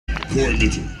Corey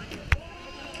Mitchell.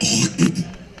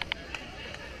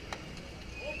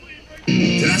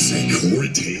 Did I say Corey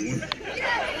Taylor?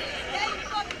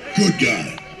 Good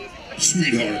guy.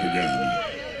 Sweetheart of a guy.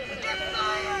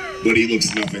 But he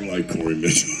looks nothing like Corey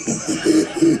Mitchell.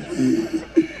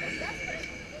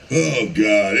 Oh,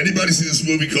 God. Anybody see this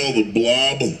movie called The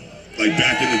Blob? Like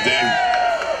back in the day?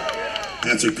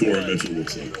 That's what Corey Mitchell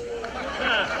looks like.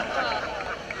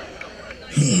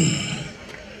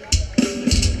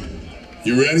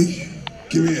 You ready?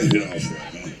 Give me a hit off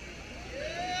that, huh?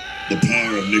 The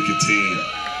power of nicotine.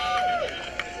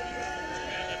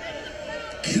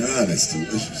 God, that's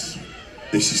delicious.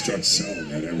 They should start selling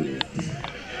that everywhere.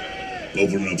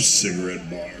 Opening up cigarette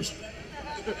bars.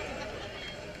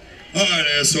 All right,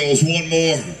 assholes, one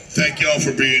more. Thank y'all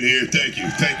for being here. Thank you,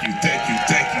 thank you, thank you,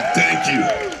 thank you, thank you.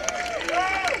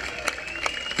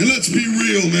 And let's be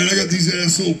real, man. I got these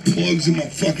asshole plugs in my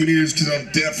fucking ears because I'm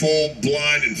deaf, old,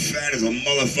 blind, and fat as a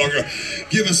motherfucker.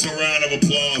 Give us a round of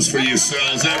applause for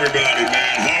yourselves, everybody,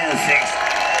 man. Horrorfest.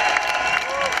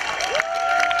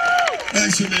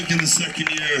 Thanks for making the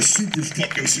second year a super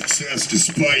fucking success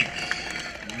despite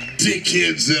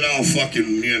dickheads that I'll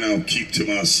fucking, keep to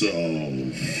myself.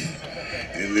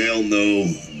 And they'll know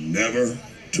never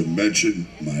to mention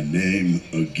my name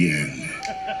again.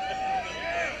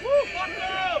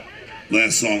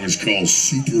 Last song is called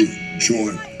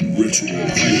Superjoint Ritual.